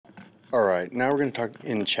All right, now we're going to talk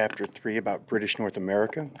in Chapter 3 about British North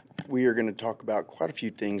America. We are going to talk about quite a few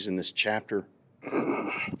things in this chapter,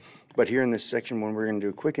 but here in this section one, we're going to do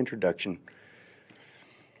a quick introduction.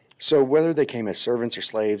 So whether they came as servants or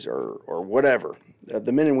slaves or whatever,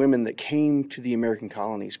 the men and women that came to the American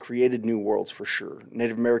colonies created new worlds for sure.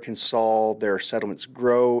 Native Americans saw their settlements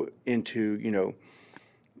grow into,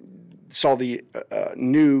 saw the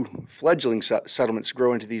new fledgling settlements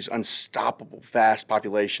grow into these unstoppable, vast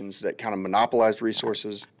populations that kind of monopolized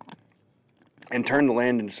resources and turned the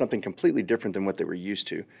land into something completely different than what they were used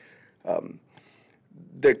to.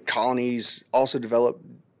 The colonies also developed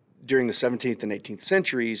during the 17th and 18th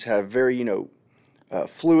centuries, have very,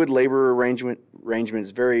 fluid labor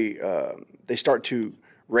arrangements, they start to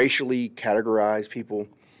racially categorize people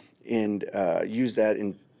and use that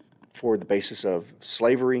for the basis of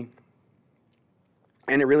slavery.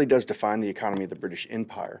 And it really does define the economy of the British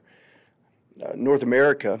Empire. North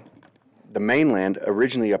America, the mainland,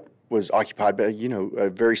 originally was occupied by, a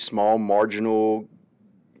very small, marginal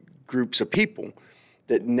groups of people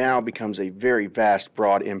that now becomes a very vast,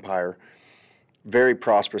 broad empire, very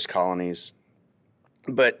prosperous colonies.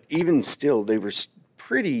 But even still, they were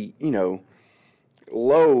pretty,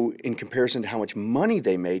 low in comparison to how much money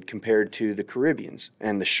they made compared to the Caribbeans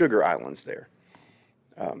and the sugar islands there.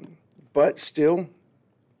 But still,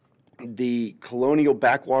 the colonial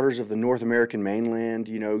backwaters of the North American mainland,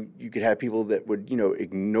 you could have people that would,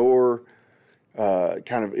 ignore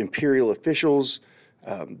kind of imperial officials.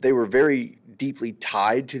 They were very deeply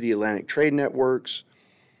tied to the Atlantic trade networks,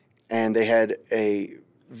 and they had a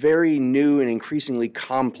very new and increasingly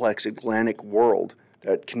complex Atlantic world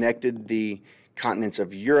that connected the continents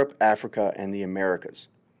of Europe, Africa, and the Americas.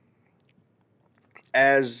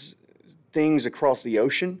 As things across the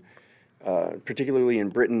ocean, particularly in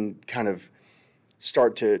Britain, kind of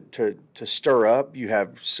start to stir up, you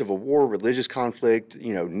have civil war, religious conflict,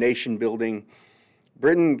 nation building.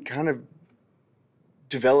 Britain kind of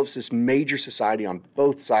develops this major society on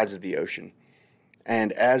both sides of the ocean.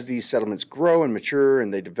 And as these settlements grow and mature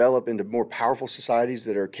and they develop into more powerful societies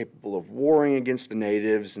that are capable of warring against the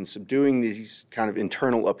natives and subduing these kind of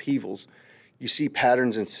internal upheavals, you see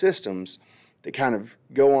patterns and systems that kind of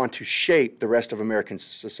go on to shape the rest of American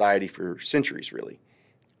society for centuries, really.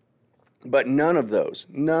 But none of those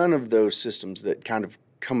systems that kind of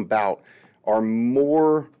come about are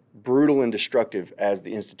more brutal and destructive as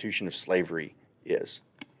the institution of slavery is.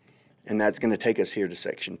 And that's going to take us here to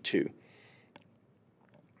section 2.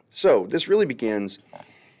 So this really begins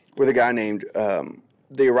with a guy named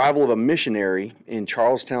the arrival of a missionary in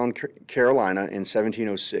Charlestown, Carolina in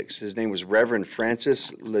 1706. His name was Reverend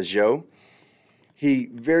Francis Lejeune. He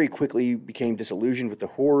very quickly became disillusioned with the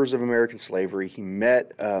horrors of American slavery. He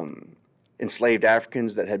met enslaved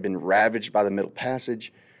Africans that had been ravaged by the Middle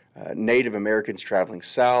Passage, Native Americans traveling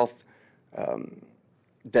south,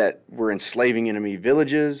 that were enslaving enemy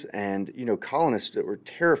villages, and colonists that were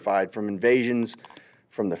terrified from invasions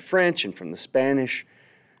from the French and from the Spanish.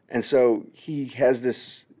 And so he has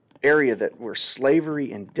this area where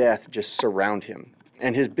slavery and death just surround him.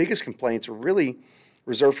 And his biggest complaints were really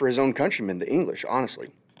reserved for his own countrymen, the English, honestly.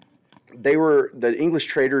 The English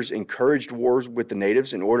traders encouraged wars with the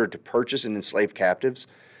natives in order to purchase and enslave captives.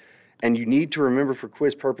 And you need to remember for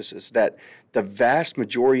quiz purposes that the vast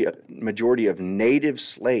majority of native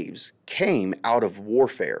slaves came out of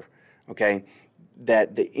warfare, okay?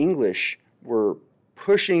 That the English were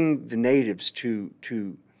pushing the natives to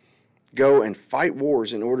go and fight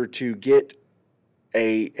wars in order to get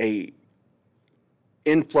a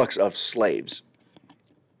influx of slaves.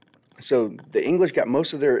 So the English got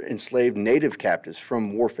most of their enslaved native captives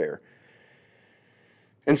from warfare.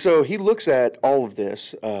 And so he looks at all of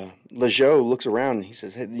this. Lejeune looks around and he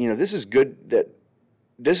says, hey, this is good,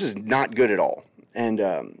 this is not good at all.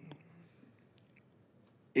 And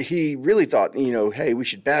he really thought, hey, we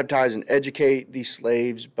should baptize and educate these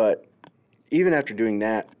slaves. But even after doing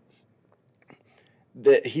that,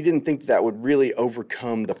 he didn't think that would really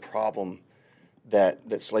overcome the problem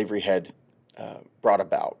that slavery had brought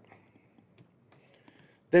about.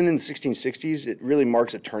 Then in the 1660s, it really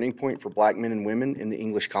marks a turning point for black men and women in the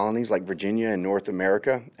English colonies like Virginia and North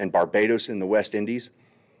America and Barbados in the West Indies.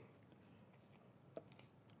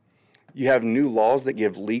 You have new laws that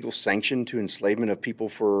give legal sanction to enslavement of people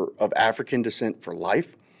of African descent for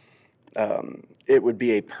life. It would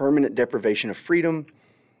be a permanent deprivation of freedom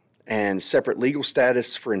and separate legal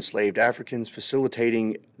status for enslaved Africans,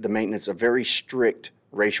 facilitating the maintenance of very strict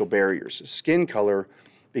racial barriers. Skin color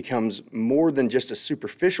becomes more than just a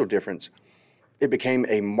superficial difference. It became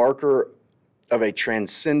a marker of a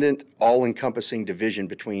transcendent, all-encompassing division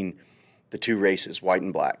between the two races, white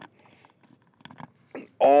and black.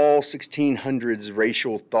 all 1600s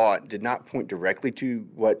racial thought did not point directly to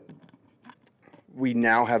what we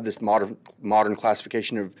now have this modern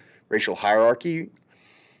classification of racial hierarchy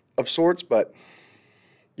of sorts, but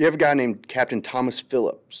you have a guy named Captain Thomas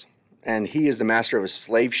Phillips, and he is the master of a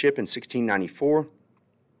slave ship in 1694,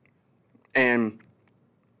 and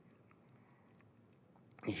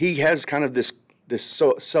he has kind of this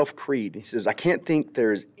self-creed. He says, I can't think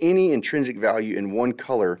there's any intrinsic value in one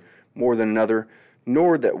color more than another,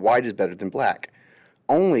 nor that white is better than black.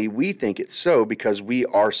 Only we think it's so because we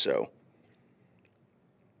are so.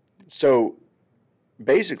 So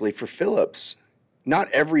basically for Phillips, not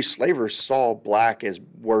every slaver saw black as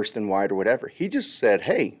worse than white or whatever. He just said,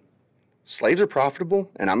 hey, slaves are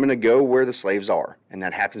profitable, and I'm going to go where the slaves are, and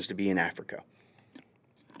that happens to be in Africa.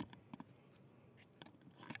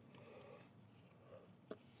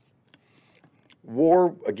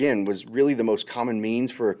 War, again, was really the most common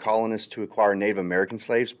means for a colonist to acquire Native American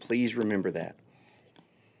slaves. Please remember that.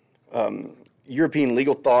 European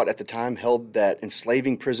legal thought at the time held that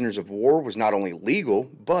enslaving prisoners of war was not only legal,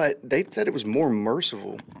 but they said it was more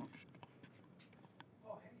merciful.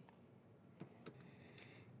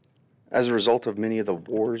 As a result of many of the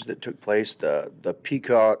wars that took place, the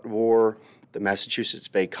Pequot War, the Massachusetts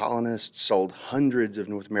Bay colonists sold hundreds of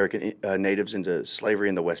North American natives into slavery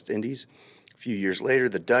in the West Indies. A few years later,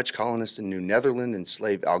 the Dutch colonists in New Netherland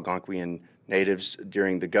enslaved Algonquian natives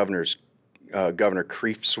during the Governor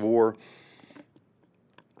Creef's War.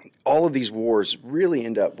 All of these wars really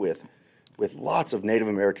end up with lots of Native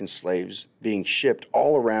American slaves being shipped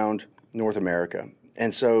all around North America.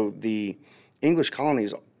 And so the English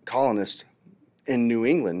colonists in New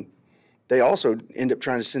England, they also end up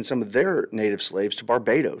trying to send some of their native slaves to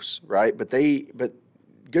Barbados, right? But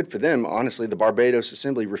good for them, honestly, the Barbados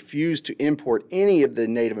Assembly refused to import any of the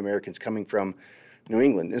Native Americans coming from New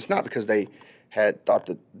England. And it's not because they had thought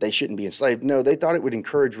that they shouldn't be enslaved. No, they thought it would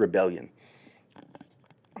encourage rebellion.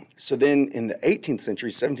 So then in the 18th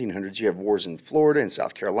century, 1700s, you have wars in Florida and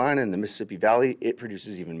South Carolina and the Mississippi Valley. It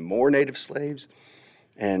produces even more native slaves.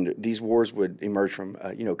 And these wars would emerge from,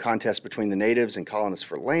 contests between the natives and colonists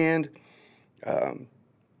for land.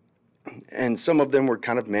 And some of them were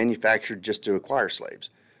kind of manufactured just to acquire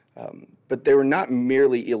slaves. But they were not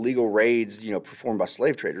merely illegal raids, performed by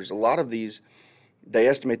slave traders. A lot of these, they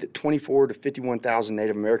estimate that 24,000 to 51,000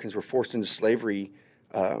 Native Americans were forced into slavery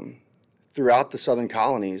throughout the southern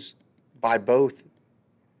colonies by both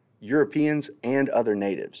Europeans and other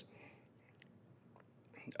natives.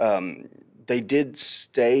 They did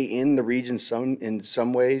stay in the region in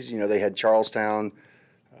some ways. They had Charlestown,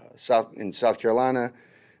 in South Carolina,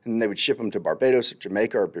 and they would ship them to Barbados or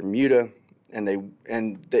Jamaica or Bermuda. And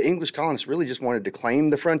the English colonists really just wanted to claim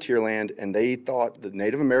the frontier land, and they thought the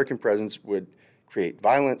Native American presence would create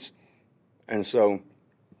violence. And so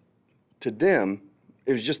to them,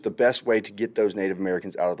 it was just the best way to get those Native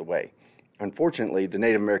Americans out of the way. Unfortunately, the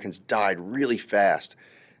Native Americans died really fast,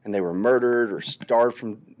 and they were murdered or starved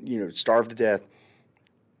to death.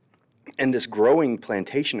 And this growing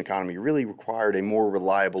plantation economy really required a more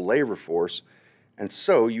reliable labor force, and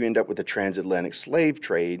so you end up with the transatlantic slave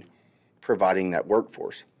trade providing that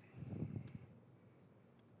workforce.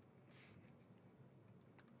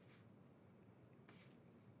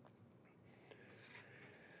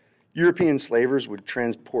 European slavers would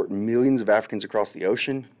transport millions of Africans across the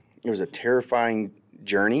ocean. It was a terrifying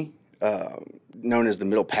journey known as the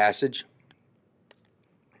Middle Passage.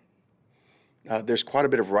 There's quite a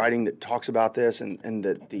bit of writing that talks about this and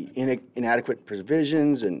that the inadequate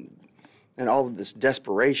provisions and all of this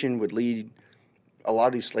desperation would lead a lot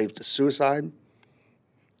of these slaves to suicide.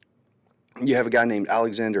 You have a guy named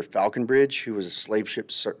Alexander Falconbridge, who was a slave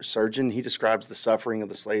ship surgeon. He describes the suffering of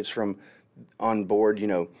the slaves from on board,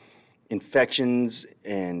 infections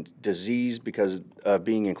and disease because of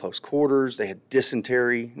being in close quarters. They had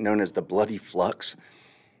dysentery, known as the bloody flux.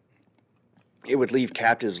 It would leave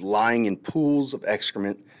captives lying in pools of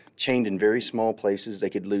excrement, chained in very small places. They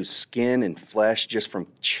could lose skin and flesh just from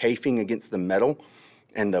chafing against the metal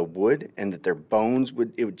and the wood, and that their bones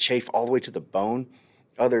would chafe all the way to the bone.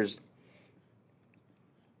 Others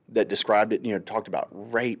that described it, talked about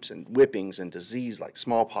rapes and whippings and disease like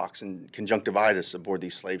smallpox and conjunctivitis aboard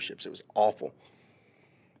these slave ships. It was awful.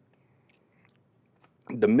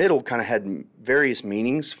 The middle kind of had various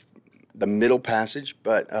meanings, the Middle Passage,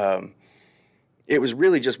 but it was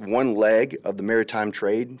really just one leg of the maritime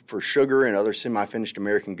trade for sugar and other semi-finished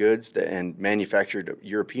American goods and manufactured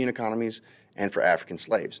European economies and for African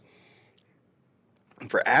slaves.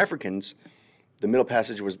 For Africans, the Middle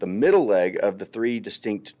Passage was the middle leg of the three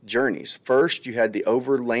distinct journeys. First, you had the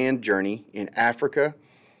overland journey in Africa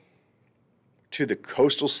to the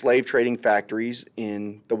coastal slave trading factories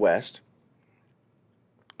in the West.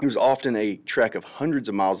 It was often a trek of hundreds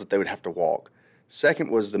of miles that they would have to walk. Second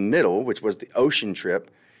was the middle, which was the ocean trip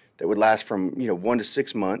that would last from 1 to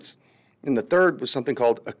 6 months. And the third was something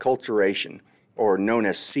called acculturation, or known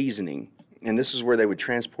as seasoning. And this is where they would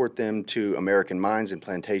transport them to American mines and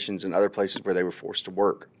plantations and other places where they were forced to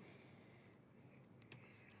work.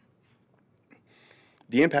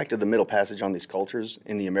 The impact of the Middle Passage on these cultures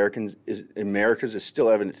in the Americas is still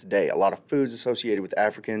evident today. A lot of foods associated with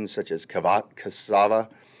Africans, such as cassava,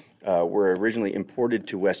 were originally imported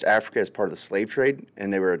to West Africa as part of the slave trade,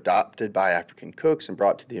 and they were adopted by African cooks and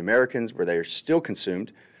brought to the Americans, where they are still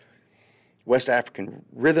consumed. West African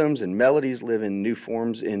rhythms and melodies live in new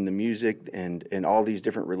forms in the music and all these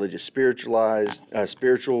different religious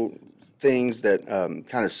spiritual things that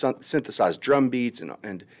kind of synthesize drum beats,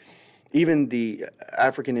 and even the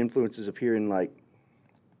African influences appear in like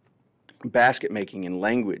basket making and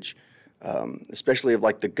language, especially of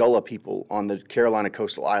like the Gullah people on the Carolina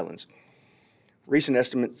coastal islands. Recent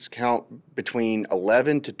estimates count between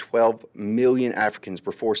 11 to 12 million Africans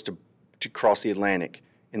were forced to cross the Atlantic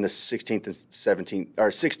in the 16th and 17th, or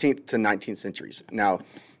 16th to 19th centuries. Now,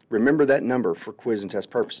 remember that number for quiz and test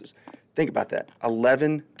purposes. Think about that.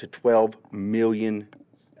 11 to 12 million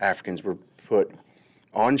Africans were put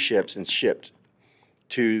on ships and shipped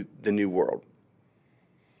to the New World.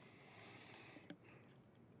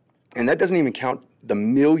 And that doesn't even count the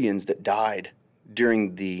millions that died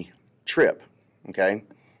during the trip, okay?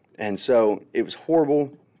 And so it was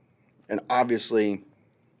horrible, and obviously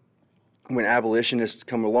when abolitionists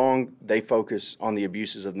come along, they focus on the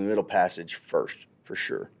abuses of the Middle Passage first, for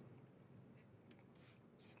sure.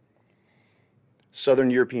 Southern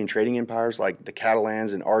European trading empires like the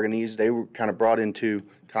Catalans and Aragonese, they were kind of brought into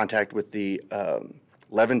contact with the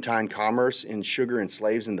Levantine commerce in sugar and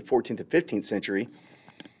slaves in the 14th and 15th century.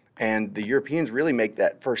 And the Europeans really make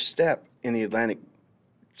that first step in the Atlantic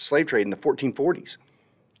slave trade in the 1440s.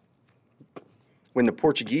 When the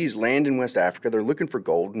Portuguese land in West Africa, they're looking for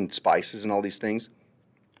gold and spices and all these things.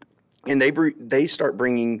 And they start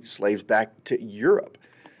bringing slaves back to Europe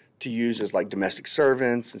to use as like domestic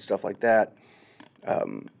servants and stuff like that,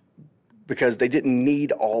 because they didn't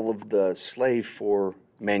need all of the slave for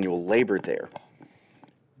manual labor there.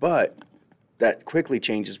 But that quickly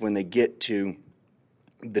changes when they get to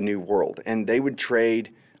the New World, and they would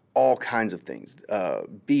trade all kinds of things,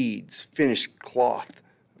 beads, finished cloth,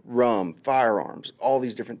 rum, firearms, all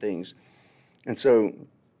these different things. And so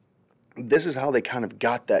this is how they kind of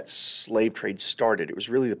got that slave trade started. It was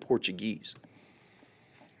really the Portuguese.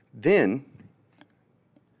 Then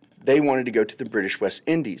they wanted to go to the British West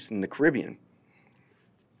Indies in the Caribbean.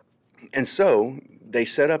 And so they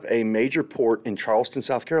set up a major port in Charleston,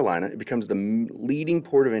 South Carolina. It becomes the leading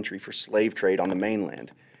port of entry for slave trade on the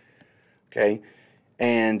mainland. Okay?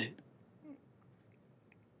 And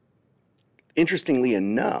interestingly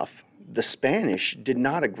enough, the Spanish did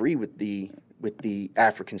not agree with the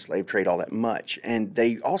African slave trade all that much. And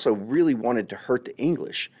they also really wanted to hurt the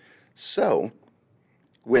English. So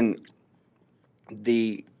when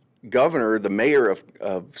the governor, the mayor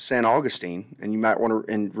of St. Augustine, and you might want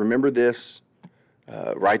to remember this,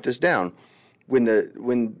 write this down. When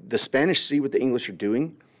the Spanish see what the English are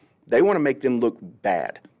doing, they want to make them look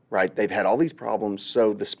bad, right? They've had all these problems,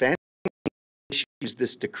 so the Spanish issues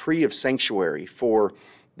this decree of sanctuary for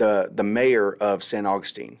the mayor of St.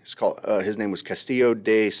 Augustine. It's called his name was Castillo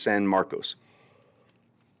de San Marcos.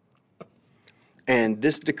 And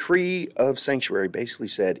this decree of sanctuary basically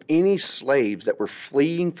said any slaves that were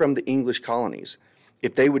fleeing from the English colonies,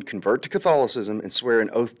 if they would convert to Catholicism and swear an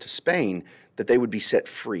oath to Spain, that they would be set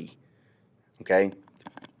free, okay?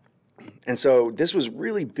 And so this was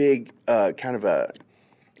really big, kind of a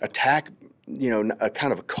attack, a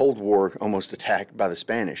kind of a Cold War almost attack by the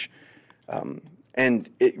Spanish. And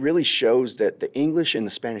it really shows that the English and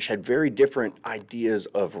the Spanish had very different ideas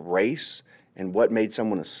of race and what made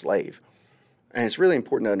someone a slave. And it's really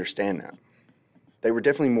important to understand that. They were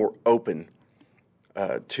definitely more open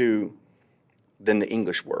than the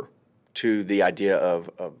English were to the idea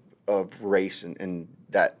of race and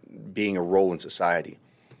that being a role in society.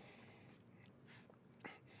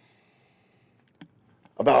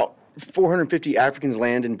 About 450 Africans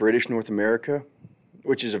land in British North America,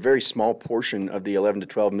 which is a very small portion of the 11 to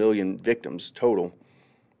 12 million victims total.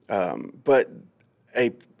 But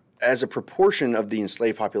as a proportion of the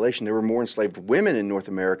enslaved population, there were more enslaved women in North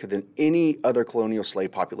America than any other colonial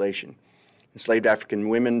slave population. Enslaved African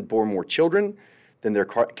women bore more children than their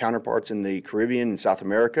counterparts in the Caribbean and South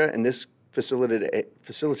America, and this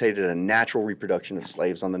facilitated a natural reproduction of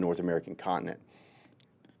slaves on the North American continent.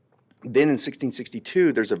 Then in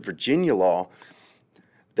 1662, there's a Virginia law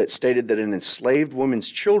that stated that an enslaved woman's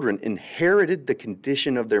children inherited the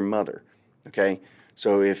condition of their mother, okay?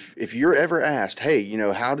 So if you're ever asked, hey, you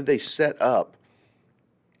know, how did they set up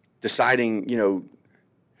deciding, you know,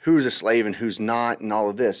 who's a slave and who's not and all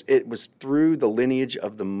of this, it was through the lineage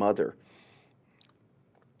of the mother.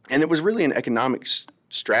 And it was really an economic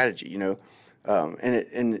strategy, you know,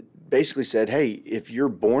 and it basically said, hey, if you're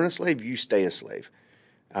born a slave, you stay a slave.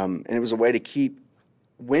 And it was a way to keep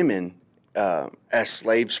women as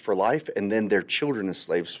slaves for life, and then their children as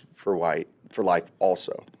slaves for life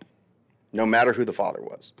also, no matter who the father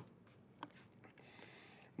was.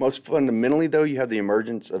 Most fundamentally, though, you have the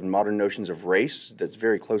emergence of modern notions of race that's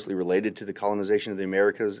very closely related to the colonization of the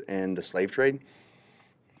Americas and the slave trade.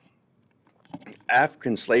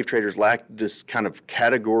 African slave traders lacked this kind of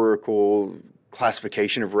categorical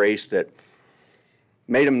classification of race that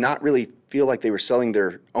made them not really feel like they were selling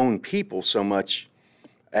their own people so much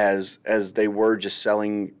as they were just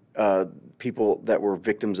selling people that were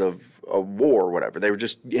victims of a war or whatever. They were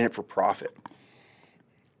just in it for profit.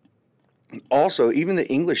 Also, even the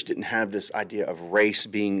English didn't have this idea of race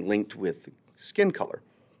being linked with skin color,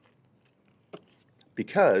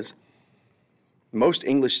 because most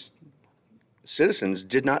English citizens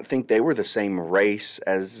did not think they were the same race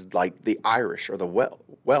as like the Irish or the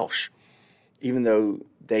Welsh. Even though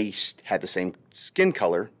they had the same skin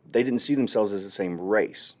color, they didn't see themselves as the same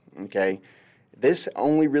race, okay? This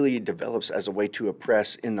only really develops as a way to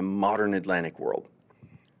oppress in the modern Atlantic world.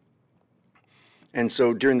 And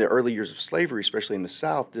so during the early years of slavery, especially in the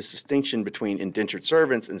South, this distinction between indentured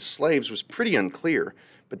servants and slaves was pretty unclear.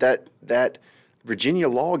 But that Virginia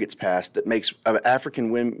law gets passed that makes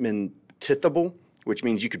African women tithable, which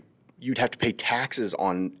means you'd have to pay taxes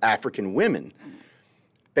on African women,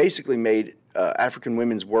 basically made African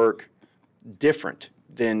women's work different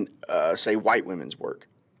than, say, white women's work.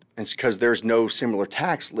 And it's because there's no similar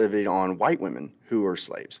tax levied on white women who are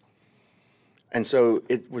slaves. And so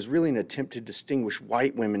it was really an attempt to distinguish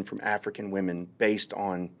white women from African women based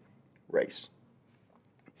on race.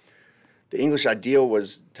 The English ideal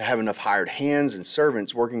was to have enough hired hands and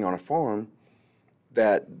servants working on a farm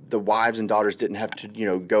that the wives and daughters didn't have to, you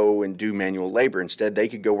know, go and do manual labor. Instead, they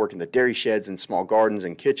could go work in the dairy sheds and small gardens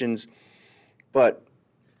and kitchens. But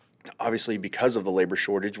obviously, because of the labor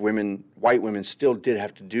shortage, white women still did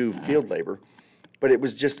have to do field labor. But it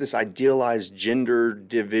was just this idealized gender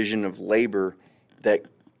division of labor that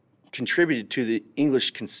contributed to the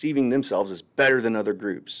English conceiving themselves as better than other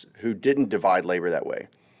groups who didn't divide labor that way,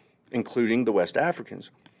 including the West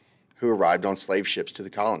Africans who arrived on slave ships to the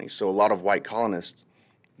colonies. So a lot of white colonists,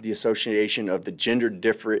 the association of the gender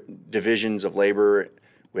different divisions of labor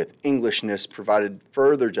with Englishness provided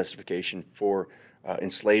further justification for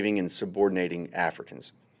enslaving and subordinating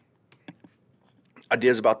Africans.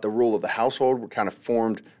 Ideas about the rule of the household were kind of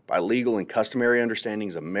formed by legal and customary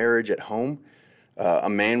understandings of marriage at home. A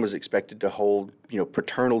man was expected to hold, you know,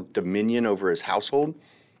 paternal dominion over his household,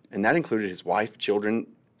 and that included his wife, children,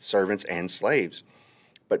 servants, and slaves.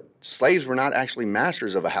 But slaves were not actually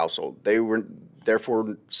masters of a household. They were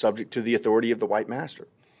therefore subject to the authority of the white master.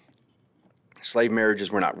 Slave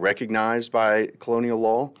marriages were not recognized by colonial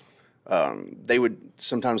law.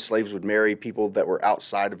 Sometimes slaves would marry people that were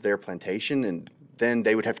outside of their plantation, and then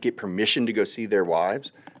they would have to get permission to go see their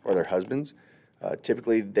wives or their husbands.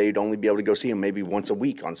 Typically, they'd only be able to go see them maybe once a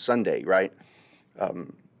week on Sunday, right?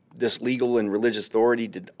 This legal and religious authority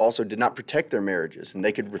did not protect their marriages, and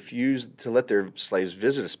they could refuse to let their slaves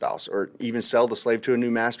visit a spouse or even sell the slave to a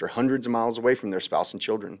new master hundreds of miles away from their spouse and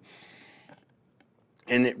children.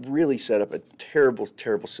 And it really set up a terrible,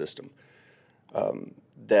 terrible system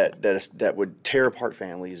that would tear apart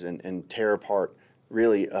families and tear apart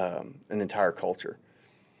really an entire culture.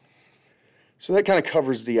 So that kind of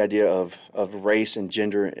covers the idea of race and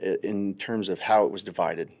gender in terms of how it was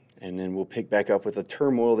divided. And then we'll pick back up with the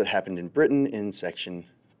turmoil that happened in Britain in section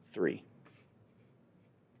 3.